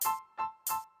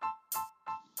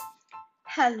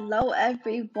Hello,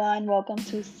 everyone. Welcome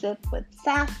to Sip with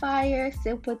Sapphire.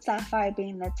 Sip with Sapphire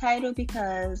being the title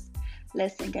because,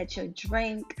 listen, get your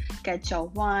drink, get your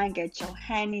wine, get your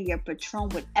honey, your Patron,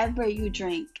 whatever you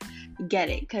drink, get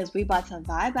it because we about to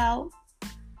vibe out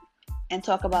and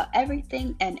talk about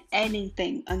everything and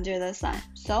anything under the sun.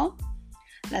 So,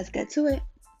 let's get to it.